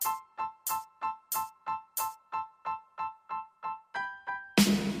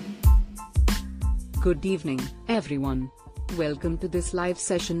Good evening, everyone. Welcome to this live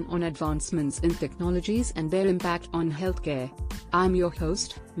session on advancements in technologies and their impact on healthcare. I'm your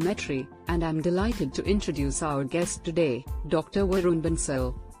host, Maitri, and I'm delighted to introduce our guest today, Dr. Varun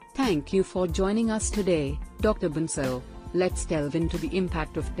Bansal. Thank you for joining us today, Dr. Bansal. Let's delve into the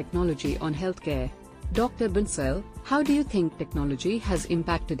impact of technology on healthcare. Dr. Bansal, how do you think technology has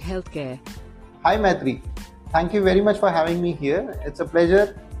impacted healthcare? Hi Maitri, thank you very much for having me here. It's a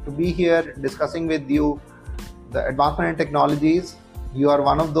pleasure to be here discussing with you the advancement in technologies. You are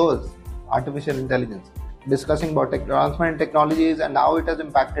one of those, artificial intelligence, discussing about advancement in technologies and how it has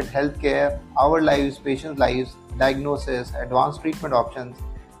impacted healthcare, our lives, patients' lives, diagnosis, advanced treatment options.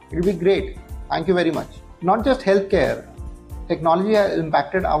 It will be great. Thank you very much. Not just healthcare, technology has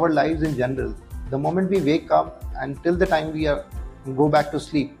impacted our lives in general. The moment we wake up until the time we go back to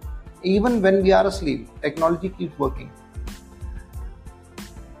sleep, even when we are asleep, technology keeps working.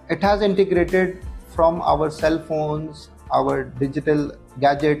 It has integrated from our cell phones, our digital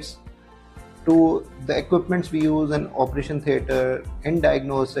gadgets, to the equipments we use in operation theatre, in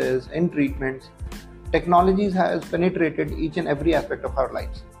diagnosis, in treatments. Technologies has penetrated each and every aspect of our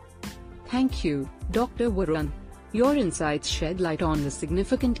lives. Thank you, Dr. Varun. Your insights shed light on the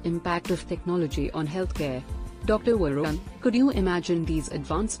significant impact of technology on healthcare. Dr. Varun, could you imagine these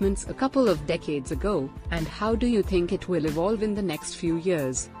advancements a couple of decades ago, and how do you think it will evolve in the next few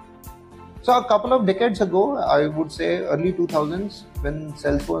years? So a couple of decades ago, I would say early 2000s, when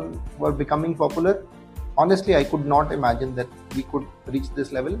cell phones were becoming popular, honestly, I could not imagine that we could reach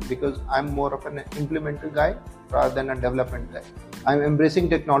this level, because I'm more of an implementer guy rather than a development guy. I'm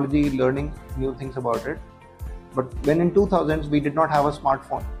embracing technology, learning new things about it. But when in 2000s, we did not have a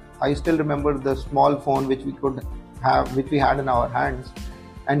smartphone. I still remember the small phone which we had in our hands.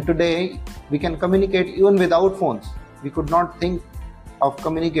 And today, we can communicate even without phones. We could not think of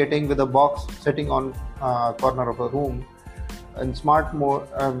communicating with a box sitting on a corner of a room. And with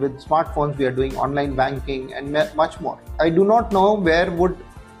smartphones, we are doing online banking and much more. I do not know where would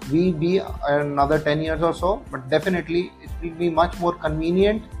we be another 10 years or so, but definitely it will be much more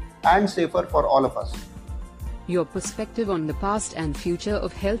convenient and safer for all of us. Your perspective on the past and future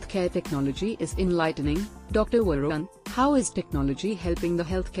of healthcare technology is enlightening. Dr. Varun, how is technology helping the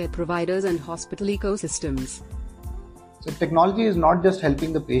healthcare providers and hospital ecosystems? So technology is not just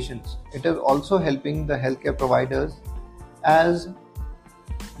helping the patients, it is also helping the healthcare providers, as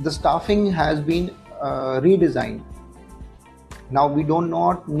the staffing has been redesigned. Now we do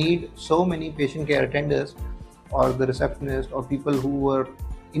not need so many patient care attendants or the receptionist or people who were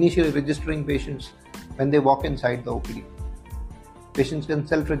initially registering patients when they walk inside the OPD. Patients can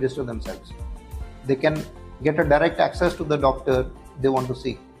self-register themselves. They can get a direct access to the doctor they want to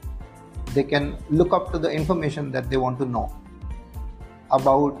see. They can look up to the information that they want to know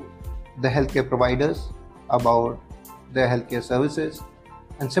about the healthcare providers, about their healthcare services.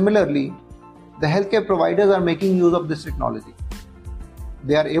 And similarly, the healthcare providers are making use of this technology.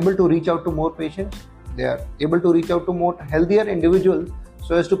 They are able to reach out to more patients. They are able to reach out to more healthier individuals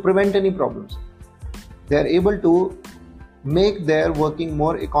so as to prevent any problems. They are able to make their working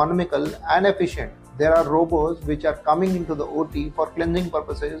more economical and efficient. There are robots which are coming into the OT for cleansing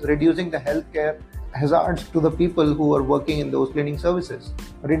purposes, reducing the healthcare hazards to the people who are working in those cleaning services,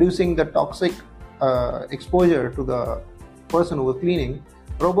 reducing the toxic exposure to the person who is cleaning.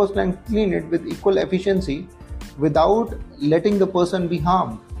 Robots can clean it with equal efficiency without letting the person be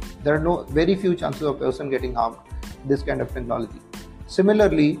harmed. There are very few chances of a person getting harmed with this kind of technology.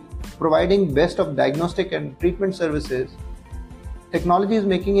 Similarly, providing best of diagnostic and treatment services, technology is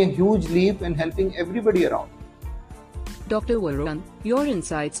making a huge leap in helping everybody around. Dr. Varun, your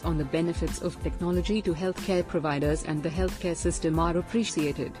insights on the benefits of technology to healthcare providers and the healthcare system are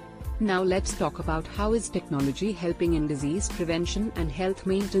appreciated. Now let's talk about how is technology helping in disease prevention and health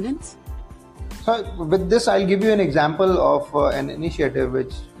maintenance? So with this, I'll give you an example of an initiative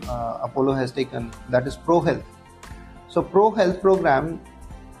which Apollo has taken, that is ProHealth. So ProHealth program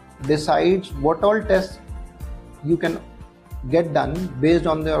decides what all tests you can get done based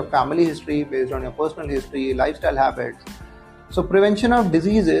on your family history, based on your personal history, lifestyle habits. So prevention of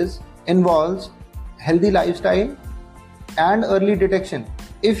diseases involves healthy lifestyle and early detection.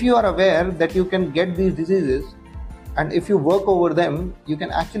 If you are aware that you can get these diseases, and if you work over them, you can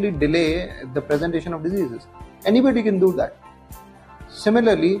actually delay the presentation of diseases. Anybody can do that.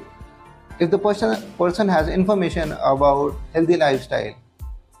 Similarly, if the person has information about healthy lifestyle,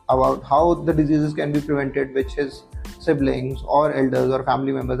 about how the diseases can be prevented, which his siblings or elders or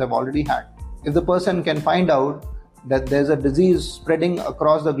family members have already had. If the person can find out that there's a disease spreading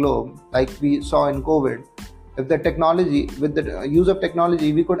across the globe, like we saw in COVID, If the technology, with the use of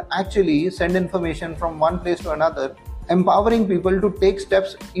technology, we could actually send information from one place to another, empowering people to take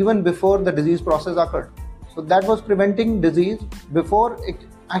steps even before the disease process occurred. So that was preventing disease before it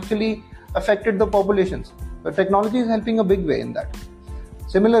actually affected the populations. The technology is helping a big way in that.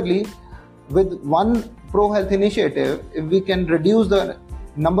 Similarly, with one Pro Health initiative, if we can reduce the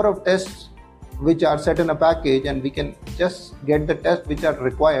number of tests which are set in a package, and we can just get the tests which are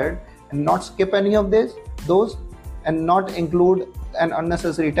required and not skip any of those and not include an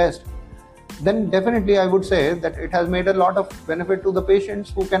unnecessary test, then definitely I would say that it has made a lot of benefit to the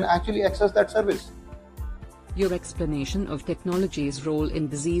patients who can actually access that service. Your explanation of technology's role in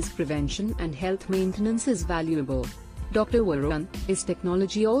disease prevention and health maintenance is valuable. Dr. Varun, is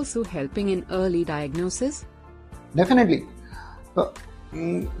technology also helping in early diagnosis? Definitely.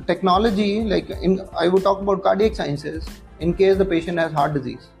 Technology, I would talk about cardiac sciences in case the patient has heart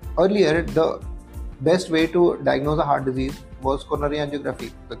disease. Earlier, the best way to diagnose a heart disease was coronary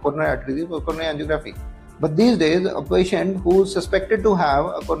angiography. The coronary artery disease was coronary angiography. But these days, a patient who is suspected to have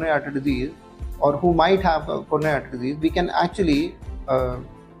a coronary artery disease or who might have a coronary artery disease, we can actually go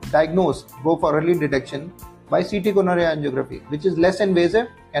for early detection by CT coronary angiography, which is less invasive,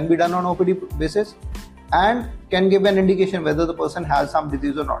 can be done on OPD basis, and can give an indication whether the person has some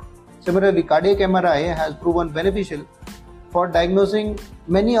disease or not. Similarly, cardiac MRI has proven beneficial for diagnosing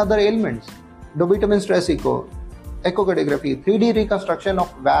many other ailments. Dobutamine stress echo, echocardiography, 3D reconstruction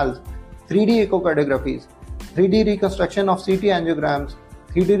of valves, 3D echocardiographies, 3D reconstruction of CT angiograms,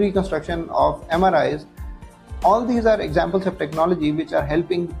 3D reconstruction of MRIs. All these are examples of technology which are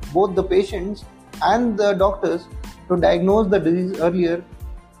helping both the patients and the doctors to diagnose the disease earlier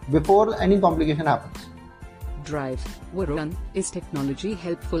before any complication happens. Drive. Varun, is technology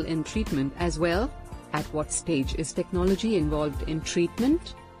helpful in treatment as well? At what stage is technology involved in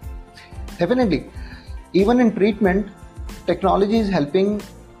treatment? Definitely. Even in treatment, technology is helping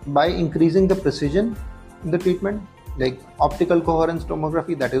by increasing the precision in the treatment. Like optical coherence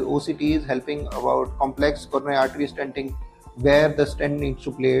tomography, that is OCT, is helping about complex coronary artery stenting, where the stent needs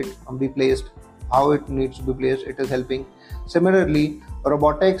to be placed, how it needs to be placed, it is helping. Similarly,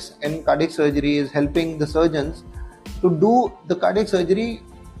 robotics in cardiac surgery is helping the surgeons to do the cardiac surgery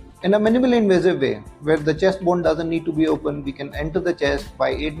in a minimally invasive way, where the chest bone doesn't need to be open. We can enter the chest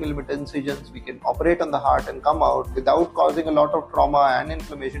by 8mm incisions, we can operate on the heart and come out without causing a lot of trauma and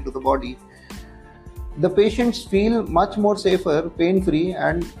inflammation to the body. The patients feel much more safer, pain-free,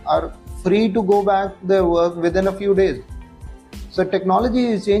 and are free to go back to their work within a few days. So technology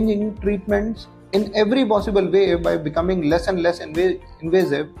is changing treatments in every possible way by becoming less and less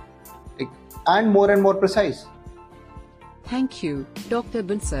invasive and more precise. Thank you, Dr.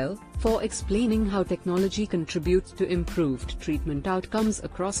 Bansal, for explaining how technology contributes to improved treatment outcomes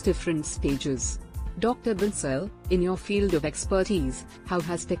across different stages. Dr. Bansal, in your field of expertise, how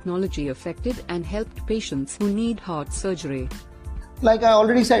has technology affected and helped patients who need heart surgery? Like I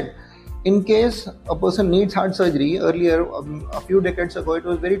already said, in case a person needs heart surgery, earlier, a few decades ago, it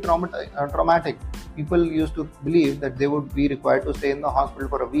was very traumatic. People used to believe that they would be required to stay in the hospital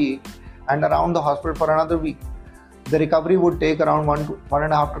for a week and around the hospital for another week. The recovery would take around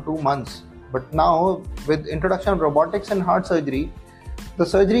 1.5 to 2 months. But now, with introduction of robotics and heart surgery, the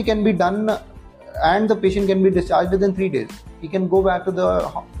surgery can be done and the patient can be discharged within 3 days. He can go back to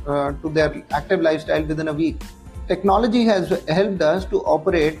their active lifestyle within a week. Technology has helped us to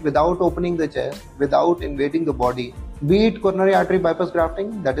operate without opening the chest, without invading the body. Be it coronary artery bypass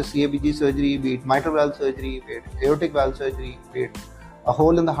grafting, that is CABG surgery, be it mitral valve surgery, be it aortic valve surgery, be it a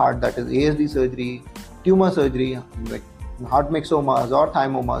hole in the heart, that is ASD surgery, tumor surgery like heart myxomas or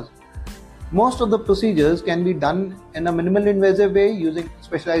thymomas. Most of the procedures can be done in a minimally invasive way using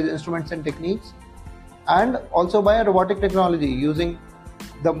specialized instruments and techniques, and also by a robotic technology using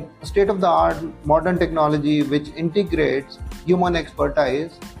the state-of-the-art modern technology which integrates human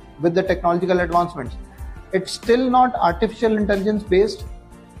expertise with the technological advancements. It's still not artificial intelligence based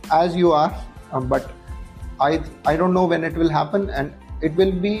as you are, but I don't know when it will happen, and it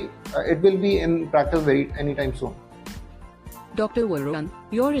will be in practice anytime soon. Dr. Varun,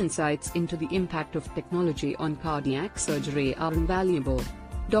 your insights into the impact of technology on cardiac surgery are invaluable.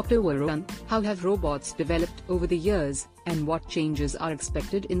 Dr. Varun, how have robots developed over the years, and what changes are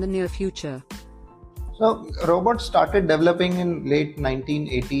expected in the near future? So, robots started developing in late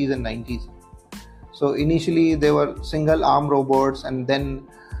 1980s and 90s. So, initially they were single arm robots, and then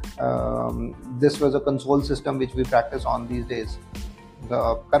this was a console system which we practice on these days.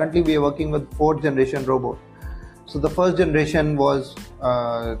 Currently we are working with 4th generation robot. So the first generation was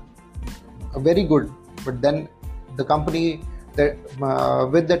very good, but then the company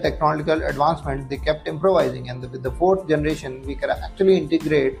with the technological advancement, they kept improvising, and with the fourth generation, we can actually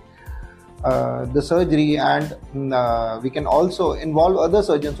integrate the surgery, and we can also involve other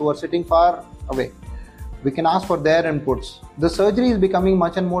surgeons who are sitting far away. We can ask for their inputs. The surgery is becoming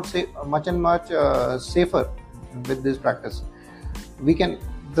much safer with this practice.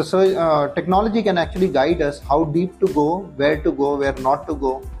 Technology can actually guide us how deep to go, where not to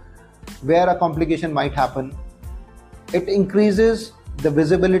go, where a complication might happen. It increases the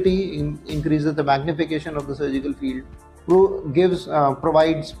visibility, increases the magnification of the surgical field,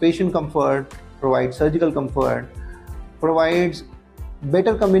 provides patient comfort, provides surgical comfort, provides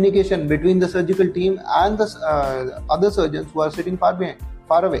better communication between the surgical team and the other surgeons who are sitting far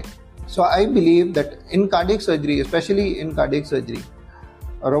away. So I believe that in cardiac surgery, especially in cardiac surgery,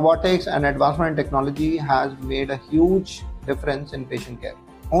 robotics and advancement in technology has made a huge difference in patient care.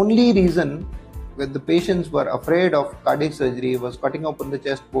 Only reason when the patients were afraid of cardiac surgery was cutting open the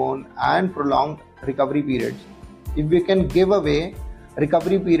chest bone and prolonged recovery periods. If we can give away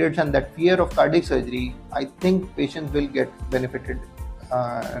recovery periods and that fear of cardiac surgery, I think patients will get benefited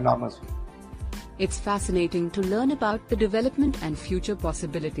enormously. It's fascinating to learn about the development and future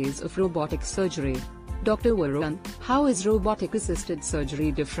possibilities of robotic surgery. Dr. Varun, how is robotic-assisted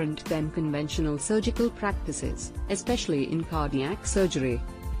surgery different than conventional surgical practices, especially in cardiac surgery?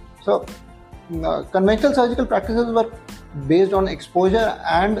 So, conventional surgical practices were based on exposure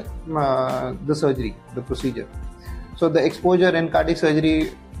and the surgery, the procedure. So the exposure in cardiac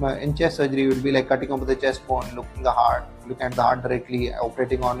surgery, in chest surgery, will be like cutting open the chest bone, looking at the heart directly,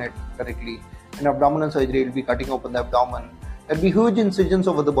 operating on it correctly. In abdominal surgery, it will be cutting open the abdomen. There will be huge incisions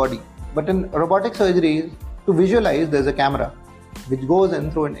over the body. But in robotic surgery, to visualize, there's a camera which goes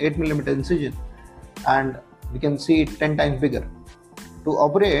in through an 8mm incision, and we can see it 10 times bigger. To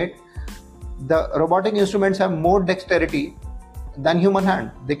operate, the robotic instruments have more dexterity than human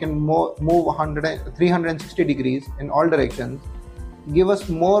hand. They can move 360 degrees in all directions, give us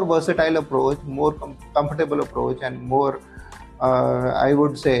more versatile approach, more comfortable approach, and more, I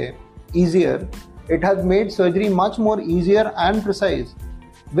would say, easier. It has made surgery much more easier and precise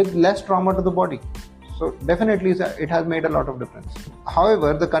with less trauma to the body. So definitely it has made a lot of difference.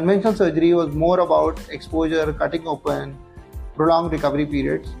 However, the conventional surgery was more about exposure, cutting open, prolonged recovery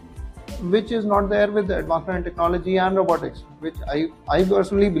periods, which is not there with the advancement in technology and robotics, which I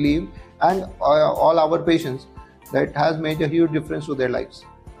personally believe, and all our patients, that has made a huge difference to their lives.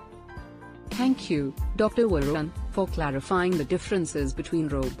 Thank you, Dr. Varun, for clarifying the differences between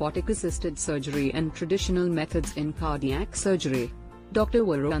robotic-assisted surgery and traditional methods in cardiac surgery. Dr.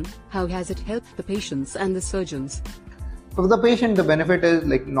 Varun, how has it helped the patients and the surgeons? For the patient, the benefit is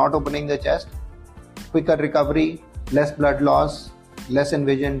like not opening the chest, quicker recovery, less blood loss, less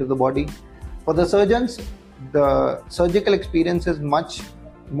invasion to the body. For the surgeons, the surgical experience is much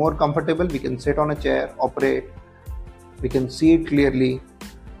more comfortable. We can sit on a chair, operate, we can see it clearly.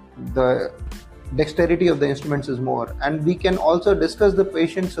 The dexterity of the instruments is more, and we can also discuss the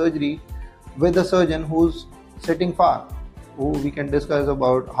patient surgery with the surgeon who's sitting far, who we can discuss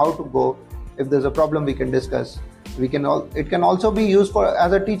about how to go. If there's a problem, we can discuss. It can also be used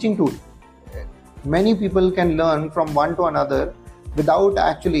as a teaching tool. Many people can learn from one to another without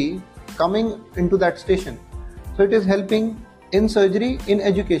actually coming into that station. So it is helping in surgery, in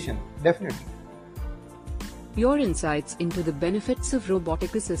education, definitely. Your insights into the benefits of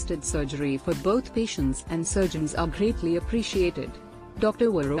robotic-assisted surgery for both patients and surgeons are greatly appreciated. Dr.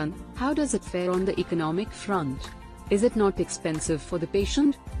 Varun, how does it fare on the economic front? Is it not expensive for the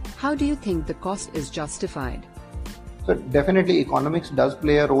patient? How do you think the cost is justified? So definitely economics does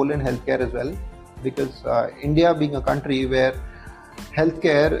play a role in healthcare as well, because India being a country where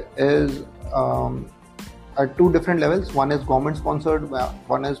healthcare is at two different levels. One is government sponsored,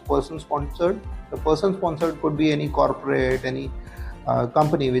 one is person sponsored. The person sponsored could be any corporate, any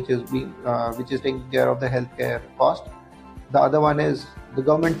company which is taking care of the healthcare cost. The other one is the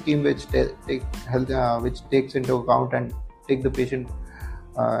government scheme which takes into account and take the patient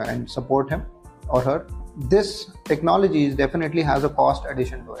and support him or her. This technology definitely has a cost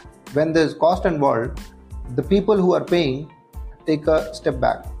addition to it. When there's cost involved, the people who are paying take a step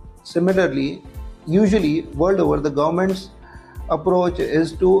back. Similarly, usually world over, the government's approach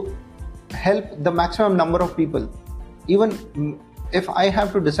is to help the maximum number of people. Even if I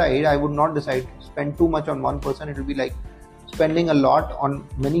have to decide, I would not spend too much on one person. It will be like spending a lot on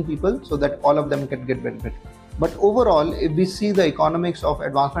many people so that all of them can get benefit. But overall, if we see the economics of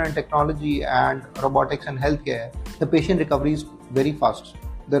advancement in technology and robotics and healthcare, the patient recovery is very fast.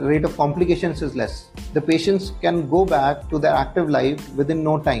 The rate of complications is less. The patients can go back to their active life within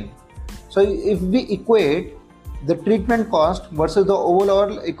no time. So if we equate the treatment cost versus the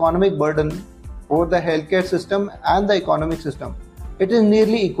overall economic burden over the healthcare system and the economic system, it is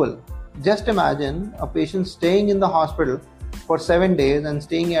nearly equal. Just imagine a patient staying in the hospital for 7 days and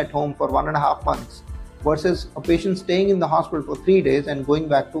staying at home for 1.5 months versus a patient staying in the hospital for 3 days and going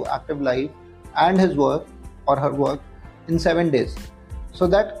back to active life and his work or her work in 7 days. So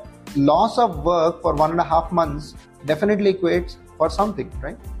that loss of work for 1.5 months definitely equates for something,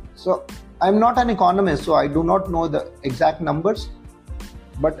 right? So I'm not an economist, so I do not know the exact numbers.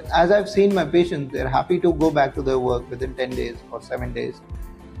 But as I've seen my patients, they're happy to go back to their work within 10 days or 7 days.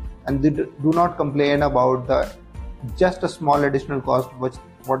 And they do not complain about just a small additional cost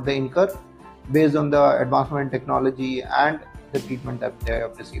what they incur based on the advancement in technology and the treatment that they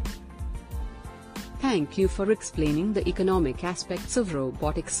have received. Thank you for explaining the economic aspects of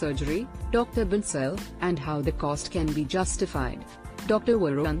robotic surgery, Dr. Bansal, and how the cost can be justified. Dr.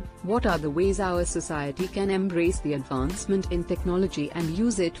 Varun, what are the ways our society can embrace the advancement in technology and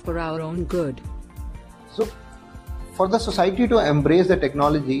use it for our own good? So, for the society to embrace the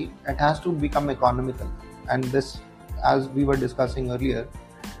technology, it has to become economical. And this, as we were discussing earlier,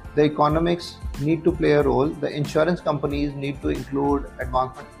 the economics need to play a role. The insurance companies need to include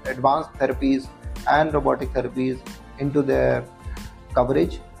advanced therapies and robotic therapies into their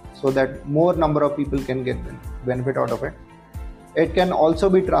coverage so that more number of people can get benefit out of it. It can also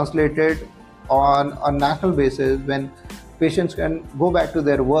be translated on a national basis when patients can go back to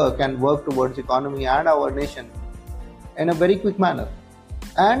their work and work towards economy and our nation in a very quick manner.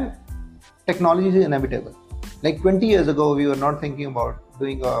 And technology is inevitable. Like 20 years ago, we were not thinking about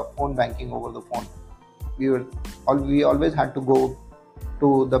doing a phone banking over the phone. We always had to go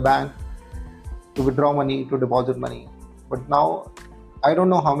to the bank to withdraw money, to deposit money. But now, I don't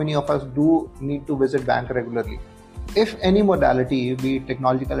know how many of us do need to visit bank regularly. If any modality, be it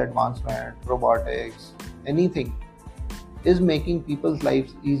technological advancement, robotics, anything, is making people's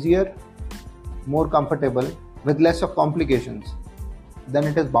lives easier, more comfortable, with less of complications, then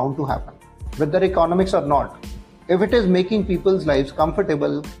it is bound to happen. Whether economics or not, if it is making people's lives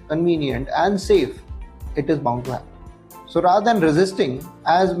comfortable, convenient, and safe, it is bound to happen. So rather than resisting,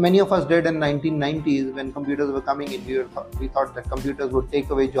 as many of us did in 1990s when computers were coming in, we thought that computers would take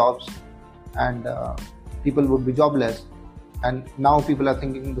away jobs and people would be jobless. And now people are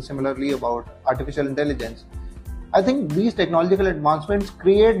thinking similarly about artificial intelligence. I think these technological advancements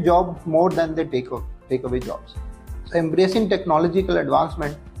create jobs more than they take away jobs. So embracing technological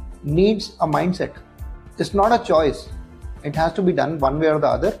advancement needs a mindset. It's not a choice. It has to be done one way or the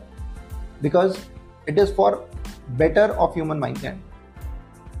other because it is for better of human mankind.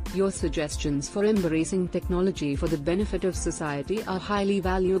 Your suggestions for embracing technology for the benefit of society are highly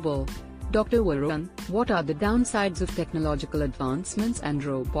valuable. Dr. Varun, what are the downsides of technological advancements and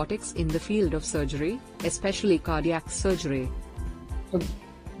robotics in the field of surgery, especially cardiac surgery? So,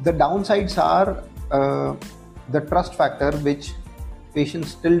 the downsides are the trust factor, which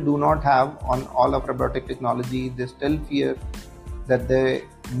patients still do not have on all of robotic technology. They still fear that they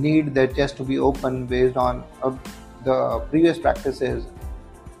need their chest to be open based on the previous practices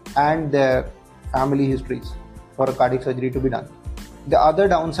and their family histories for a cardiac surgery to be done. The other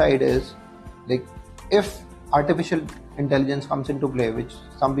downside is, like, if artificial intelligence comes into play, which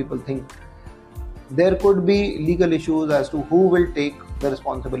some people think, there could be legal issues as to who will take the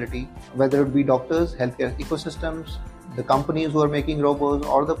responsibility, whether it be doctors, healthcare ecosystems, the companies who are making robots,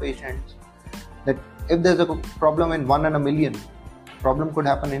 or the patients. That if there's a problem in 1 in a million, problem could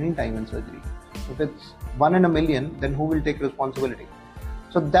happen anytime in surgery. If it's 1 in a million, then who will take responsibility?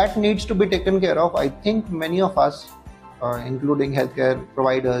 So that needs to be taken care of. I think many of us, including healthcare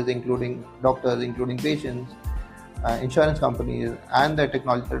providers, including doctors, including patients, insurance companies, and the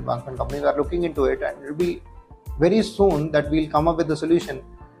technological advancement companies are looking into it, and it will be very soon that we'll come up with a solution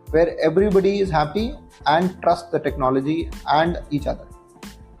where everybody is happy and trust the technology and each other.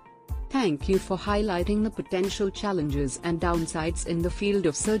 Thank you for highlighting the potential challenges and downsides in the field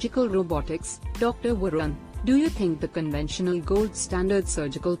of surgical robotics, Dr. Varun. Do you think the conventional gold standard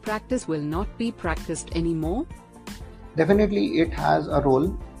surgical practice will not be practiced anymore? Definitely it has a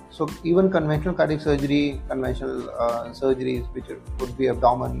role. So even conventional cardiac surgery, conventional surgeries, which could be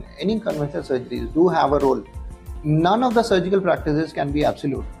abdomen, any conventional surgeries do have a role. None of the surgical practices can be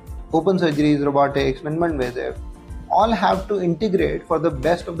absolute. Open surgeries, robotics, minimal invasive, all have to integrate for the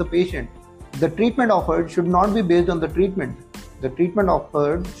best of the patient. The treatment offered should not be based on the treatment. The treatment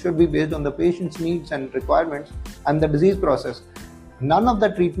offered should be based on the patient's needs and requirements and the disease process. None of the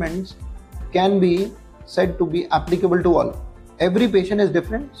treatments can be said to be applicable to all. Every patient is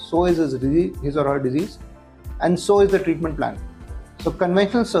different, so is his or her disease, and so is the treatment plan. So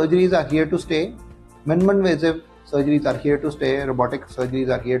conventional surgeries are here to stay. Minimal invasive surgeries are here to stay, robotic surgeries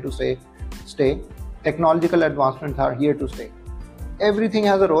are here to stay, technological advancements are here to stay. Everything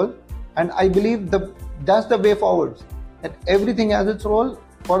has a role, and I believe that's the way forward, that everything has its role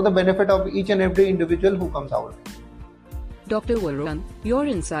for the benefit of each and every individual who comes out. Dr. Varun, your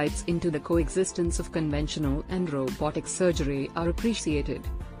insights into the coexistence of conventional and robotic surgery are appreciated.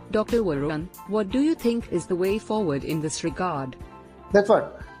 Dr. Varun, what do you think is the way forward in this regard? That's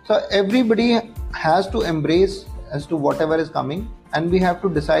what. So everybody has to embrace as to whatever is coming, and we have to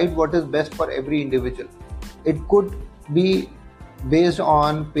decide what is best for every individual. It could be based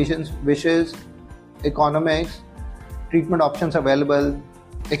on patient's wishes, economics, treatment options available,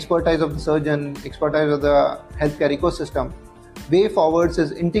 expertise of the surgeon, expertise of the healthcare ecosystem. Way forwards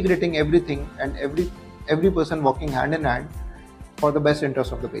is integrating everything and every person working hand in hand for the best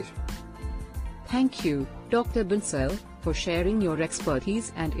interest of the patient. Thank you, Dr. Bansal, for sharing your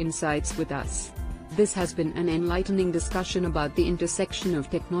expertise and insights with us. This has been an enlightening discussion about the intersection of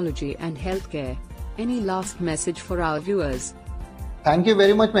technology and healthcare. Any last message for our viewers? Thank you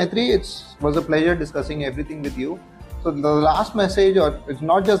very much, Maitri. It was a pleasure discussing everything with you. So the last message, or it's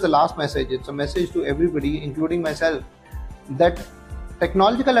not just the last message, it's a message to everybody, including myself, that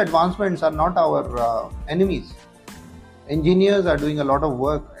technological advancements are not our enemies. Engineers are doing a lot of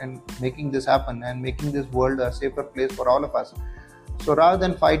work in making this happen and making this world a safer place for all of us. So rather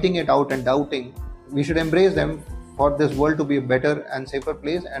than fighting it out and doubting, we should embrace them for this world to be a better and safer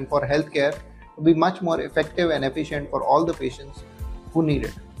place, and for healthcare to be much more effective and efficient for all the patients who need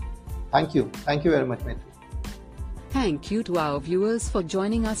it. Thank you. Thank you very much, Maitri. Thank you to our viewers for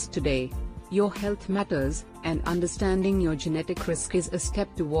joining us today. Your health matters, and understanding your genetic risk is a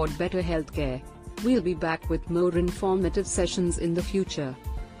step toward better healthcare. We'll be back with more informative sessions in the future.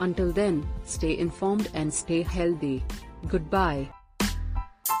 Until then, stay informed and stay healthy. Goodbye.